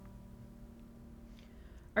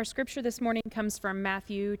Our scripture this morning comes from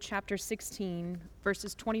Matthew chapter 16,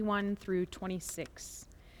 verses 21 through 26.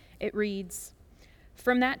 It reads,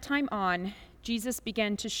 "From that time on, Jesus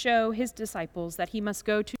began to show his disciples that he must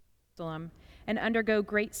go to Jerusalem and undergo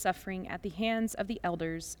great suffering at the hands of the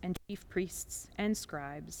elders and chief priests and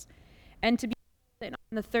scribes, and to be killed and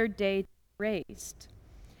on the third day raised."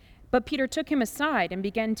 But Peter took him aside and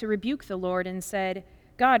began to rebuke the Lord and said,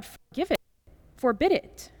 "God, forbid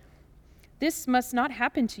it. This must not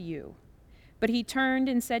happen to you." But he turned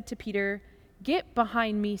and said to Peter, "Get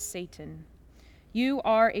behind me, Satan. You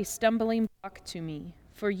are a stumbling block to me,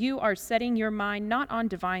 for you are setting your mind not on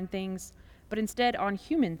divine things, but instead on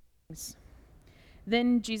human things."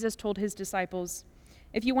 Then Jesus told his disciples,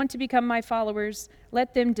 "If you want to become my followers,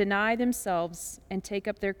 let them deny themselves and take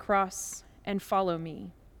up their cross and follow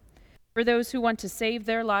me. For those who want to save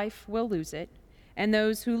their life will lose it, and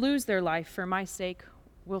those who lose their life for my sake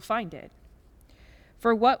will find it.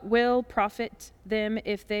 For what will profit them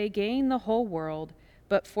if they gain the whole world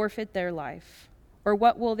but forfeit their life? Or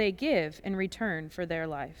what will they give in return for their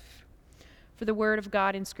life?" For the word of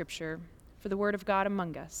God in Scripture, for the word of God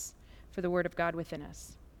among us, for the word of God within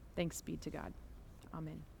us. Thanks be to God.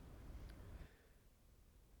 Amen.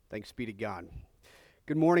 Thanks be to God.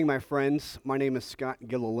 Good morning, my friends. My name is Scott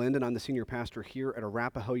Gilliland, and I'm the senior pastor here at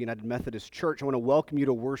Arapahoe United Methodist Church. I want to welcome you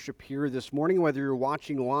to worship here this morning, whether you're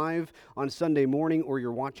watching live on Sunday morning or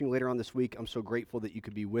you're watching later on this week. I'm so grateful that you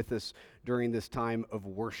could be with us during this time of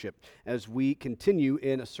worship as we continue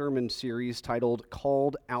in a sermon series titled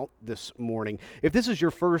Called Out This Morning. If this is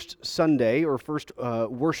your first Sunday or first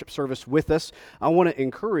worship service with us, I want to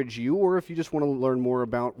encourage you, or if you just want to learn more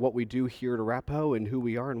about what we do here at Arapahoe and who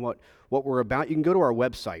we are and what we're about, you can go to our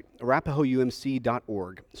website,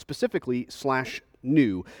 arapahoeumc.org, specifically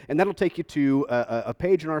 /new, and that'll take you to a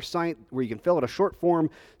page on our site where you can fill out a short form,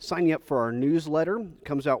 sign you up for our newsletter. It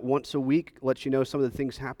comes out once a week, lets you know some of the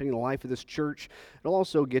things happening in the life of this church. It'll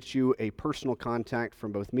also get you a personal contact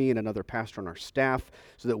from both me and another pastor on our staff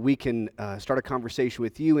so that we can start a conversation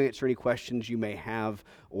with you, answer any questions you may have,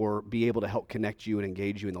 or be able to help connect you and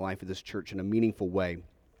engage you in the life of this church in a meaningful way.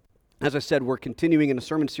 As I said, we're continuing in a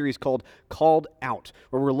sermon series called Called Out,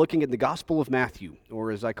 where we're looking at the Gospel of Matthew, or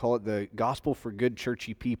as I call it, the Gospel for Good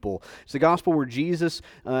Churchy People. It's the Gospel where Jesus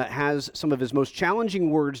has some of his most challenging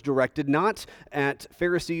words directed not at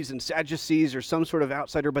Pharisees and Sadducees or some sort of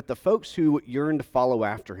outsider, but the folks who yearn to follow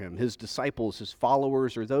after him, his disciples, his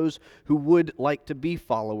followers, or those who would like to be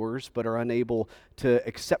followers but are unable to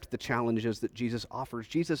accept the challenges that Jesus offers.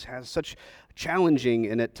 Jesus has such challenging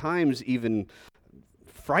and at times even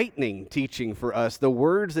frightening teaching for us. The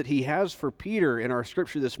words that he has for Peter in our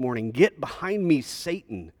scripture this morning, "Get behind me,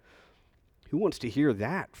 Satan." Who wants to hear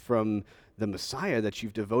that from the Messiah that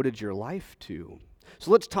you've devoted your life to?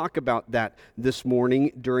 So let's talk about that this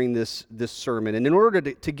morning during this sermon. And in order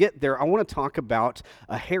to get there, I want to talk about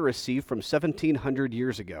a heresy from 1700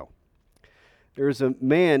 years ago. There's a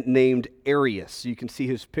man named Arius. You can see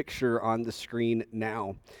his picture on the screen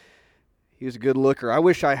now. He was a good looker. I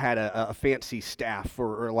wish I had a fancy staff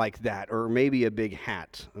or like that, or maybe a big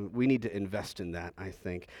hat. We need to invest in that, I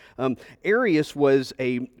think. Arius was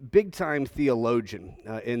a big-time theologian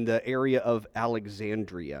in the area of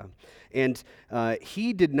Alexandria. And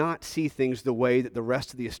he did not see things the way that the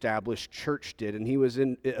rest of the established church did, and he was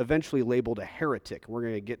eventually labeled a heretic. We're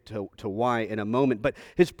going to get to why in a moment. But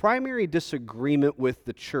his primary disagreement with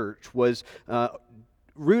the church was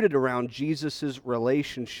rooted around Jesus'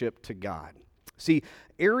 relationship to God. See,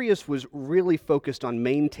 Arius was really focused on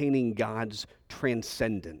maintaining God's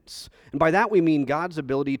transcendence. And by that we mean God's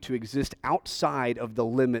ability to exist outside of the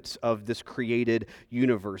limits of this created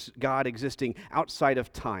universe, God existing outside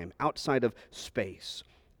of time, outside of space.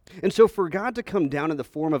 And so for God to come down in the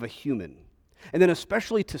form of a human, and then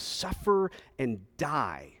especially to suffer and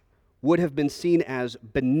die, would have been seen as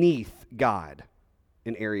beneath God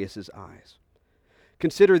in Arius' eyes.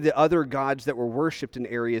 Consider the other gods that were worshipped in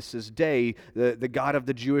Arius' day, the God of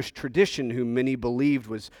the Jewish tradition, whom many believed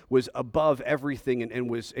was above everything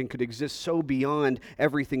and could exist so beyond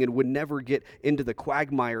everything and would never get into the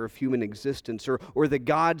quagmire of human existence, or the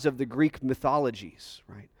gods of the Greek mythologies,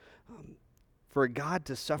 right? For a God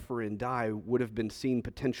to suffer and die would have been seen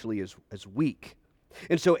potentially as weak.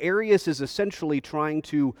 And so Arius is essentially trying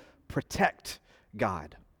to protect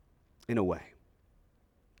God in a way.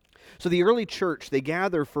 So the early church, they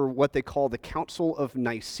gather for what they call the Council of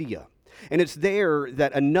Nicaea. And it's there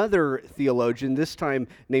that another theologian, this time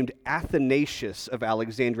named Athanasius of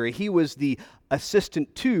Alexandria, he was the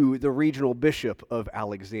assistant to the regional bishop of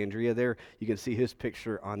Alexandria. There you can see his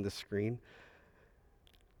picture on the screen.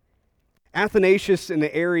 Athanasius and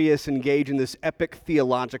Arius engage in this epic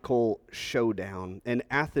theological showdown, and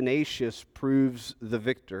Athanasius proves the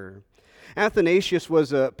victor. Athanasius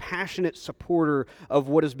was a passionate supporter of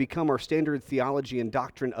what has become our standard theology and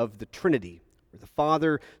doctrine of the Trinity, where the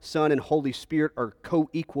Father, Son, and Holy Spirit are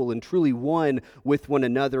co-equal and truly one with one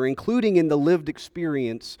another, including in the lived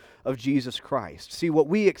experience of Jesus Christ. See, what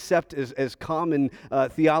we accept as common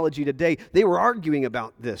theology today, they were arguing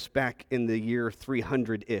about this back in the year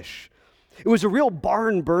 300-ish. It was a real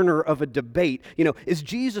barn burner of a debate. Is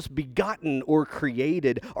Jesus begotten or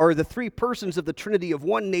created? Are the three persons of the Trinity of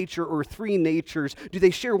one nature or three natures? Do they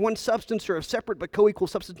share one substance or have separate but co-equal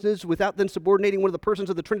substances without then subordinating one of the persons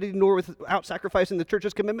of the Trinity, nor without sacrificing the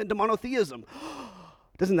church's commitment to monotheism?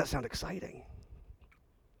 Doesn't that sound exciting?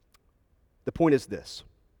 The point is this.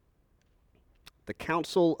 The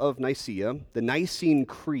Council of Nicaea, the Nicene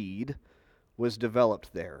Creed, was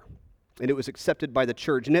developed there. And it was accepted by the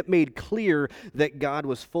church, and it made clear that God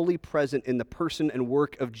was fully present in the person and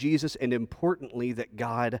work of Jesus, and importantly, that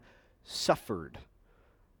God suffered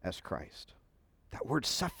as Christ. That word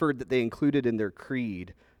suffered that they included in their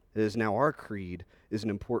creed, that is now our creed, is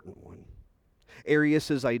an important one.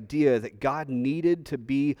 Arius' idea that God needed to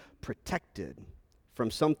be protected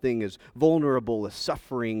from something as vulnerable as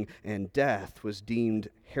suffering and death was deemed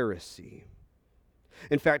heresy.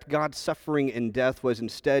 In fact, God's suffering and death was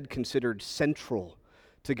instead considered central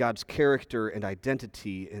to God's character and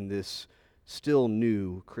identity in this still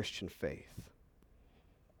new Christian faith.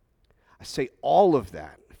 I say all of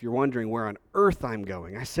that, if you're wondering where on earth I'm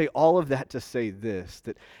going, I say all of that to say this,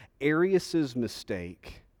 that Arius'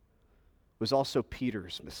 mistake was also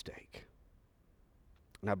Peter's mistake.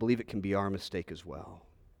 And I believe it can be our mistake as well.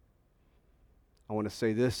 I want to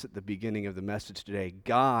say this at the beginning of the message today.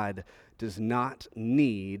 God does not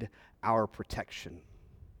need our protection.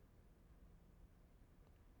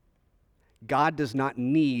 God does not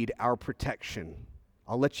need our protection.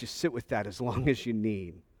 I'll let you sit with that as long as you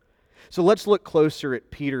need. So let's look closer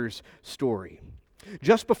at Peter's story.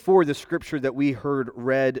 Just before the scripture that we heard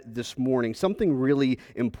read this morning, something really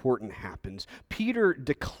important happens. Peter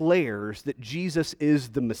declares that Jesus is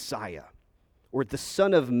the Messiah, or the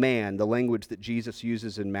Son of Man, the language that Jesus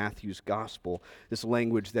uses in Matthew's gospel, this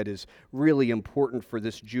language that is really important for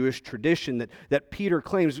this Jewish tradition that Peter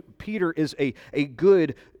claims. Peter is a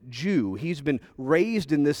good Jew. He's been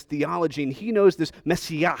raised in this theology, and he knows this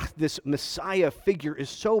Messiah, this Messiah figure is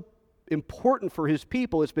so important for his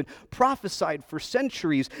people. It's been prophesied for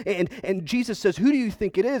centuries. And Jesus says, who do you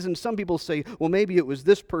think it is? And some people say, well, maybe it was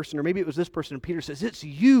this person, or maybe it was this person. And Peter says, it's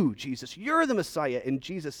you, Jesus. You're the Messiah. And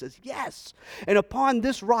Jesus says, yes. And upon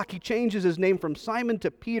this rock, he changes his name from Simon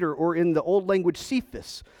to Peter, or in the old language,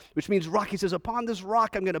 Cephas, which means rock. He says, upon this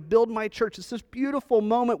rock, I'm going to build my church. It's this beautiful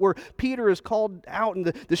moment where Peter is called out, and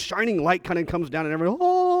the shining light kind of comes down, and everyone,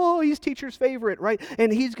 oh, he's teacher's favorite, right?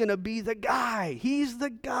 And he's going to be the guy. He's the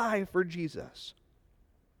guy for Jesus.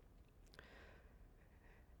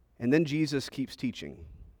 And then Jesus keeps teaching,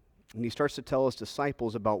 and he starts to tell his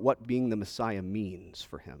disciples about what being the Messiah means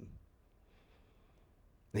for him.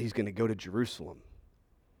 That he's going to go to Jerusalem.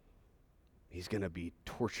 He's going to be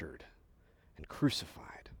tortured and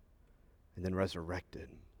crucified and then resurrected.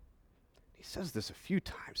 He says this a few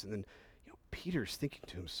times, and then Peter's thinking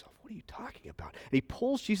to himself, what are you talking about? And he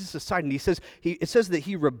pulls Jesus aside, and it says that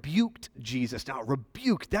he rebuked Jesus. Now,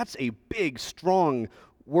 rebuke, that's a big, strong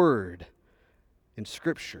word in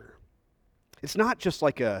Scripture. It's not just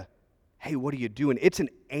like a, hey, what are you doing? It's an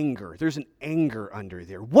anger. There's an anger under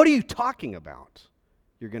there. What are you talking about?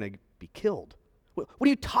 You're going to be killed. What are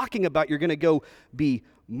you talking about? You're going to go be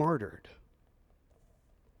martyred.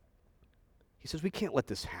 He says, we can't let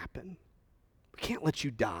this happen. We can't let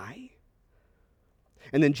you die.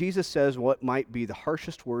 And then Jesus says what might be the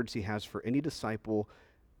harshest words he has for any disciple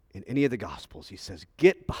in any of the Gospels. He says,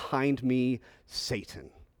 get behind me, Satan.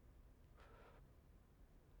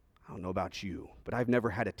 I don't know about you, but I've never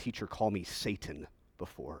had a teacher call me Satan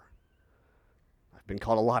before. I've been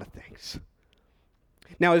called a lot of things.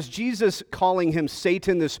 Now, is Jesus calling him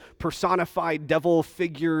Satan, this personified devil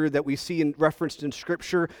figure that we see referenced in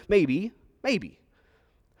Scripture? Maybe.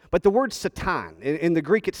 But the word Satan, in the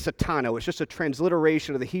Greek it's satano, it's just a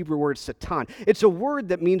transliteration of the Hebrew word Satan. It's a word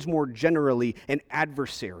that means more generally an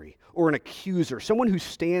adversary or an accuser, someone who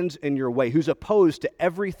stands in your way, who's opposed to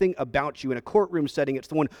everything about you. In a courtroom setting, it's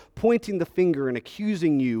the one pointing the finger and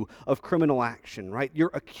accusing you of criminal action, right?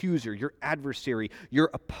 Your accuser, your adversary, your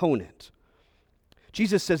opponent.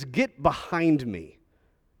 Jesus says, get behind me,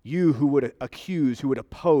 you who would accuse, who would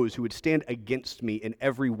oppose, who would stand against me in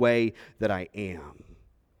every way that I am.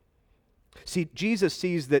 See, Jesus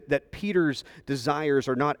sees that Peter's desires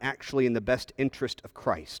are not actually in the best interest of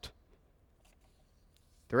Christ.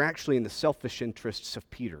 They're actually in the selfish interests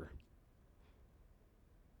of Peter.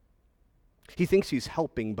 He thinks he's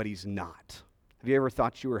helping, but he's not. Have you ever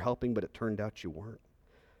thought you were helping, but it turned out you weren't?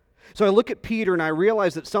 So I look at Peter and I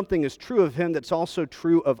realize that something is true of him that's also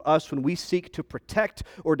true of us when we seek to protect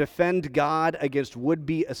or defend God against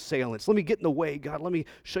would-be assailants. Let me get in the way, God. Let me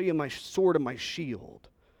show you my sword and my shield.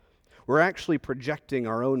 We're actually projecting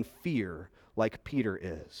our own fear like Peter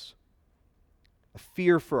is. A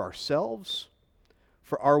fear for ourselves,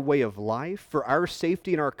 for our way of life, for our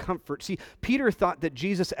safety and our comfort. See, Peter thought that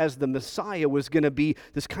Jesus as the Messiah was going to be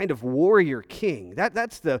this kind of warrior king.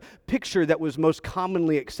 That's the picture that was most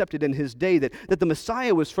commonly accepted in his day, that the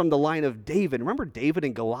Messiah was from the line of David. Remember David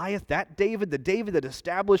and Goliath? That David, the David that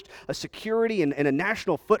established a security and a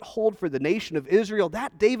national foothold for the nation of Israel.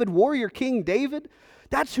 That David, warrior king David.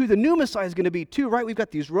 That's who the new Messiah is going to be too, right? We've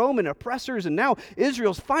got these Roman oppressors, and now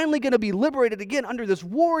Israel's finally going to be liberated again under this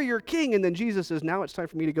warrior king. And then Jesus says, now it's time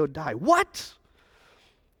for me to go die. What?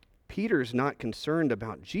 Peter's not concerned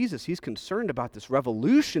about Jesus. He's concerned about this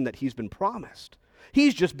revolution that he's been promised.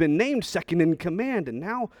 He's just been named second in command, and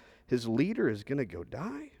now his leader is going to go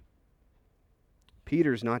die.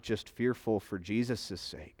 Peter's not just fearful for Jesus'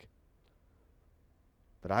 sake,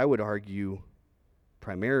 but I would argue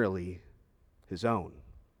primarily his own.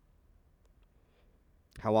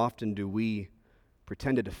 How often do we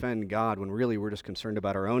pretend to defend God when really we're just concerned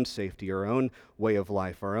about our own safety, our own way of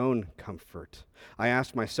life, our own comfort? I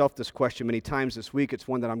asked myself this question many times this week. It's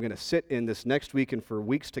one that I'm going to sit in this next week and for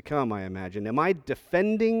weeks to come, I imagine. Am I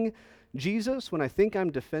defending Jesus when I think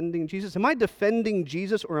I'm defending Jesus? Am I defending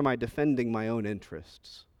Jesus or am I defending my own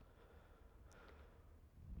interests?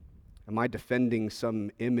 Am I defending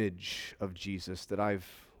some image of Jesus that I've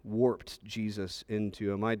warped Jesus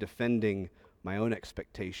into? Am I defending my own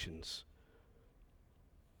expectations,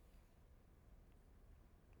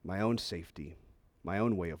 my own safety, my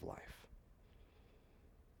own way of life?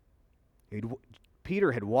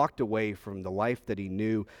 Peter had walked away from the life that he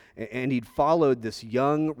knew, and he'd followed this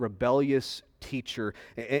young, rebellious teacher,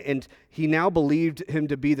 and he now believed him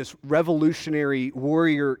to be this revolutionary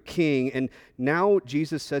warrior king, and now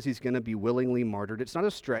Jesus says he's going to be willingly martyred. It's not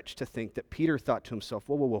a stretch to think that Peter thought to himself,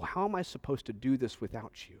 whoa, how am I supposed to do this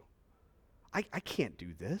without you? I can't do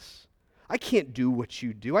this. I can't do what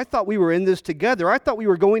you do. I thought we were in this together. I thought we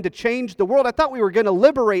were going to change the world. I thought we were going to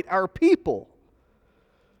liberate our people.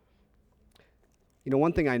 You know,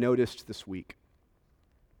 one thing I noticed this week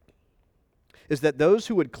is that those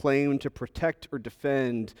who would claim to protect or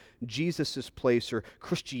defend Jesus' place or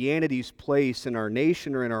Christianity's place in our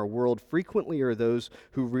nation or in our world frequently are those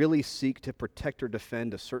who really seek to protect or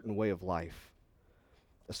defend a certain way of life,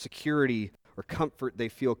 a security or comfort they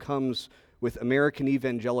feel comes with American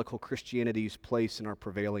evangelical Christianity's place in our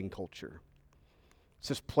prevailing culture. It's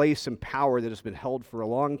this place and power that has been held for a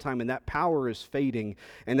long time, and that power is fading,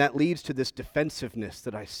 and that leads to this defensiveness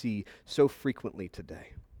that I see so frequently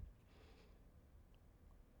today.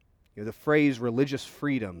 You know, the phrase religious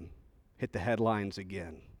freedom hit the headlines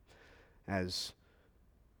again as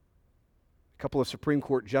a couple of Supreme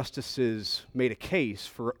Court justices made a case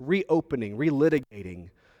for reopening, relitigating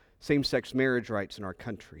same-sex marriage rights in our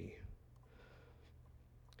country.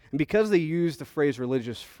 And because they use the phrase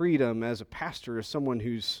religious freedom, as a pastor, as someone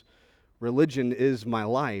whose religion is my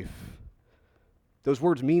life, those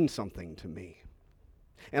words mean something to me.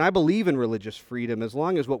 And I believe in religious freedom as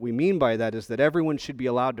long as what we mean by that is that everyone should be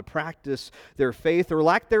allowed to practice their faith or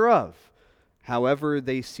lack thereof, however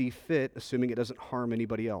they see fit, assuming it doesn't harm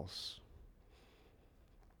anybody else.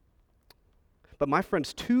 But my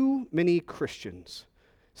friends, too many Christians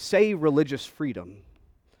say religious freedom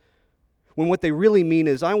when what they really mean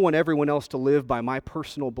is, I want everyone else to live by my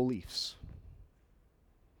personal beliefs.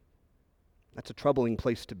 That's a troubling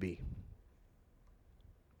place to be.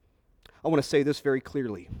 I want to say this very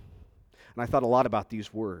clearly, and I thought a lot about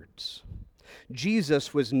these words.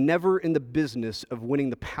 Jesus was never in the business of winning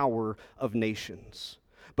the power of nations,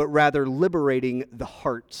 but rather liberating the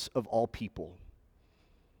hearts of all people.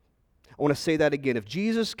 I want to say that again. If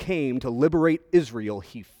Jesus came to liberate Israel,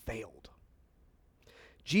 he failed.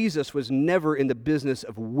 Jesus was never in the business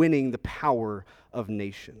of winning the power of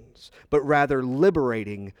nations, but rather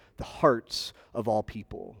liberating the hearts of all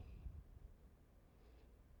people.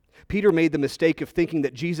 Peter made the mistake of thinking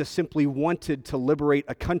that Jesus simply wanted to liberate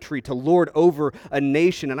a country, to lord over a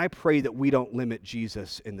nation, and I pray that we don't limit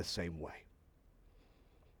Jesus in the same way.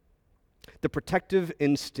 The protective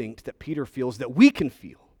instinct that Peter feels, that we can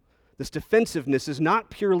feel, This defensiveness is not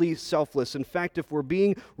purely selfless. In fact, if we're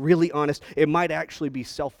being really honest, it might actually be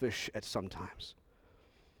selfish at some times.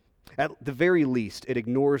 At the very least, it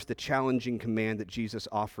ignores the challenging command that Jesus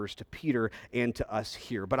offers to Peter and to us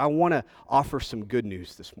here. But I want to offer some good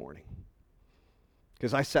news this morning,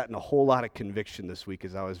 because I sat in a whole lot of conviction this week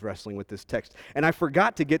as I was wrestling with this text. And I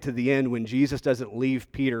forgot to get to the end when Jesus doesn't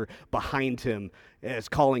leave Peter behind him as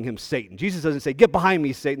calling him Satan. Jesus doesn't say, "Get behind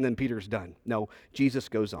me, Satan," then Peter's done. No, Jesus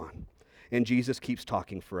goes on. And Jesus keeps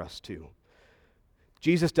talking for us too.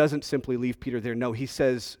 Jesus doesn't simply leave Peter there. No, he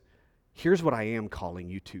says, "Here's what I am calling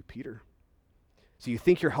you to, Peter. So you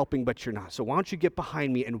think you're helping, but you're not. So why don't you get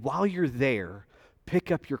behind me, and while you're there, pick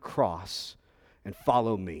up your cross and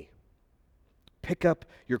follow me." Pick up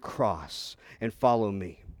your cross and follow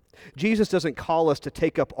me. Jesus doesn't call us to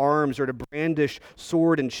take up arms or to brandish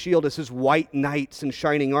sword and shield as his white knights in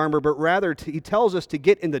shining armor, but rather he tells us to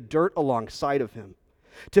get in the dirt alongside of him,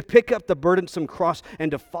 to pick up the burdensome cross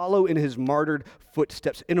and to follow in his martyred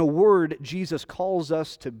footsteps. In a word, Jesus calls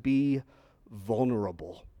us to be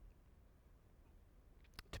vulnerable.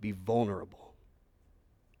 To be vulnerable.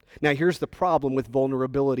 Now, here's the problem with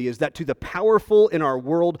vulnerability, is that to the powerful in our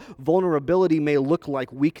world, vulnerability may look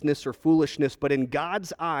like weakness or foolishness, but in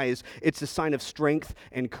God's eyes, it's a sign of strength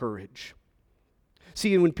and courage.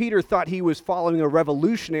 See, when Peter thought he was following a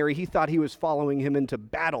revolutionary, he thought he was following him into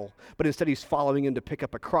battle, but instead he's following him to pick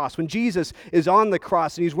up a cross. When Jesus is on the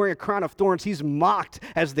cross and he's wearing a crown of thorns, he's mocked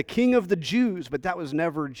as the King of the Jews, but that was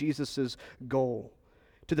never Jesus' goal.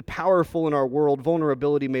 To the powerful in our world,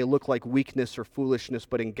 vulnerability may look like weakness or foolishness,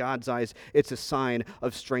 but in God's eyes, it's a sign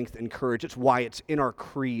of strength and courage. It's why it's in our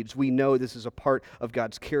creeds. We know this is a part of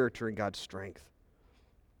God's character and God's strength.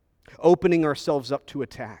 Opening ourselves up to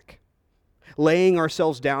attack, laying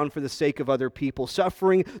ourselves down for the sake of other people,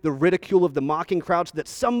 suffering the ridicule of the mocking crowd so that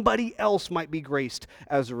somebody else might be graced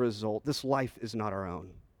as a result. This life is not our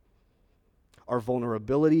own. Our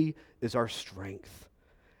vulnerability is our strength,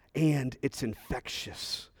 and it's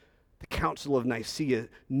infectious. The Council of Nicaea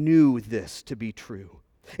knew this to be true.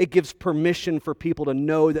 It gives permission for people to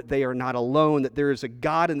know that they are not alone, that there is a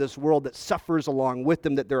God in this world that suffers along with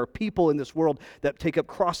them, that there are people in this world that take up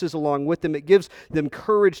crosses along with them. It gives them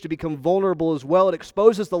courage to become vulnerable as well. It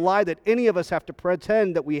exposes the lie that any of us have to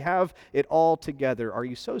pretend that we have it all together. Are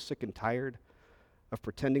you so sick and tired of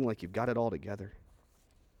pretending like you've got it all together?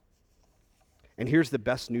 And here's the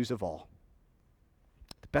best news of all.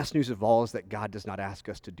 The best news of all is that God does not ask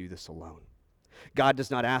us to do this alone. God does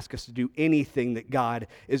not ask us to do anything that God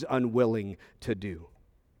is unwilling to do.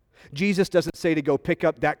 Jesus doesn't say to go pick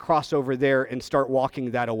up that cross over there and start walking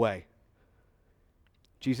that away.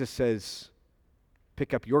 Jesus says,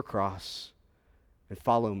 pick up your cross and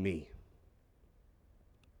follow me.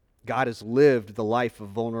 God has lived the life of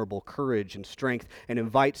vulnerable courage and strength and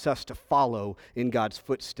invites us to follow in God's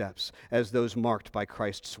footsteps as those marked by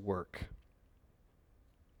Christ's work.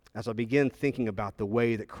 As I begin thinking about the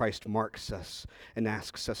way that Christ marks us and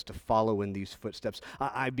asks us to follow in these footsteps,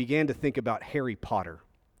 I began to think about Harry Potter.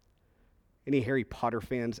 Any Harry Potter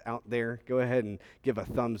fans out there? Go ahead and give a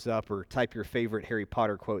thumbs up or type your favorite Harry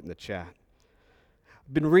Potter quote in the chat.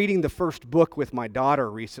 I've been reading the first book with my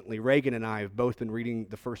daughter recently. Reagan and I have both been reading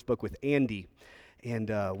the first book with Andy,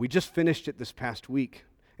 and we just finished it this past week.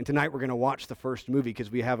 And tonight we're going to watch the first movie because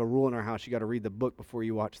we have a rule in our house, you got to read the book before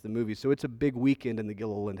you watch the movie. So it's a big weekend in the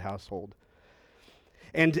Gilliland household.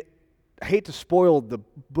 And I hate to spoil the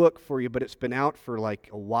book for you, but it's been out for like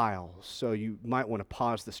a while. So you might want to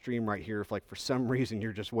pause the stream right here if like for some reason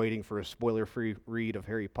you're just waiting for a spoiler-free read of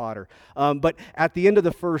Harry Potter. But at the end of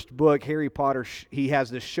the first book, Harry Potter, he has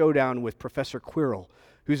this showdown with Professor Quirrell,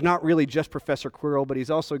 who's not really just Professor Quirrell, but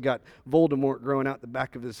he's also got Voldemort growing out the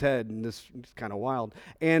back of his head, and this is kind of wild.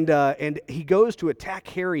 And he goes to attack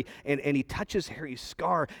Harry, and he touches Harry's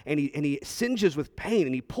scar, and he singes with pain,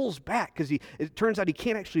 and he pulls back, because it turns out he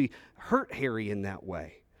can't actually hurt Harry in that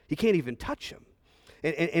way. He can't even touch him.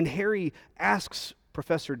 And Harry asks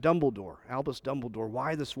Professor Dumbledore, Albus Dumbledore,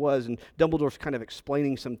 why this was, and Dumbledore's kind of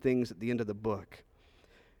explaining some things at the end of the book.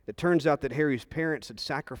 It turns out that Harry's parents had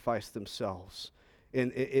sacrificed themselves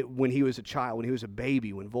when he was a child, when he was a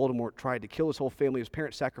baby, when Voldemort tried to kill his whole family. His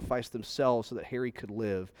parents sacrificed themselves so that Harry could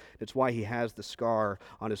live. It's why he has the scar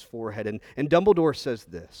on his forehead. And Dumbledore says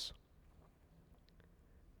this: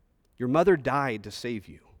 your mother died to save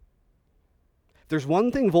you. If there's one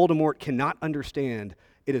thing Voldemort cannot understand,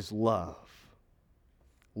 it is love.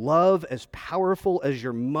 Love as powerful as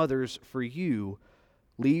your mother's for you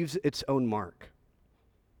leaves its own mark.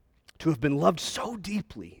 To have been loved so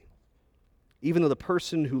deeply, even though the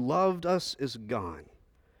person who loved us is gone,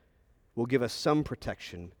 will give us some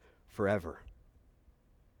protection forever.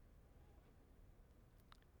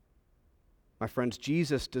 My friends,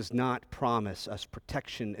 Jesus does not promise us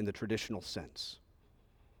protection in the traditional sense.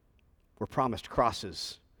 We're promised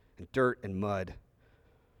crosses and dirt and mud.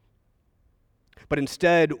 But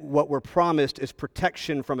instead, what we're promised is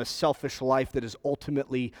protection from a selfish life that is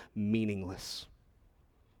ultimately meaningless.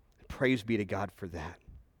 Praise be to God for that.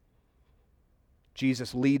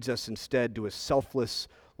 Jesus leads us instead to a selfless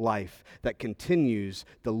life that continues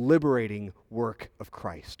the liberating work of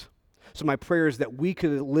Christ. So my prayer is that we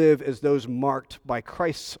could live as those marked by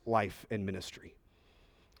Christ's life and ministry.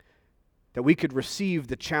 That we could receive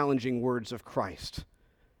the challenging words of Christ.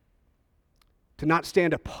 To not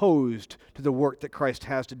stand opposed to the work that Christ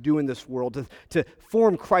has to do in this world. To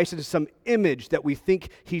form Christ into some image that we think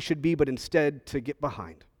he should be, but instead to get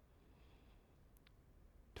behind.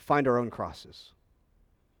 To find our own crosses.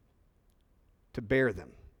 To bear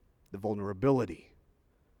them. The vulnerability,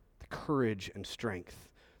 the courage and strength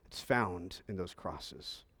that's found in those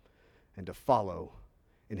crosses, and to follow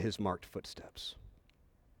in his marked footsteps.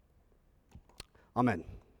 Amen.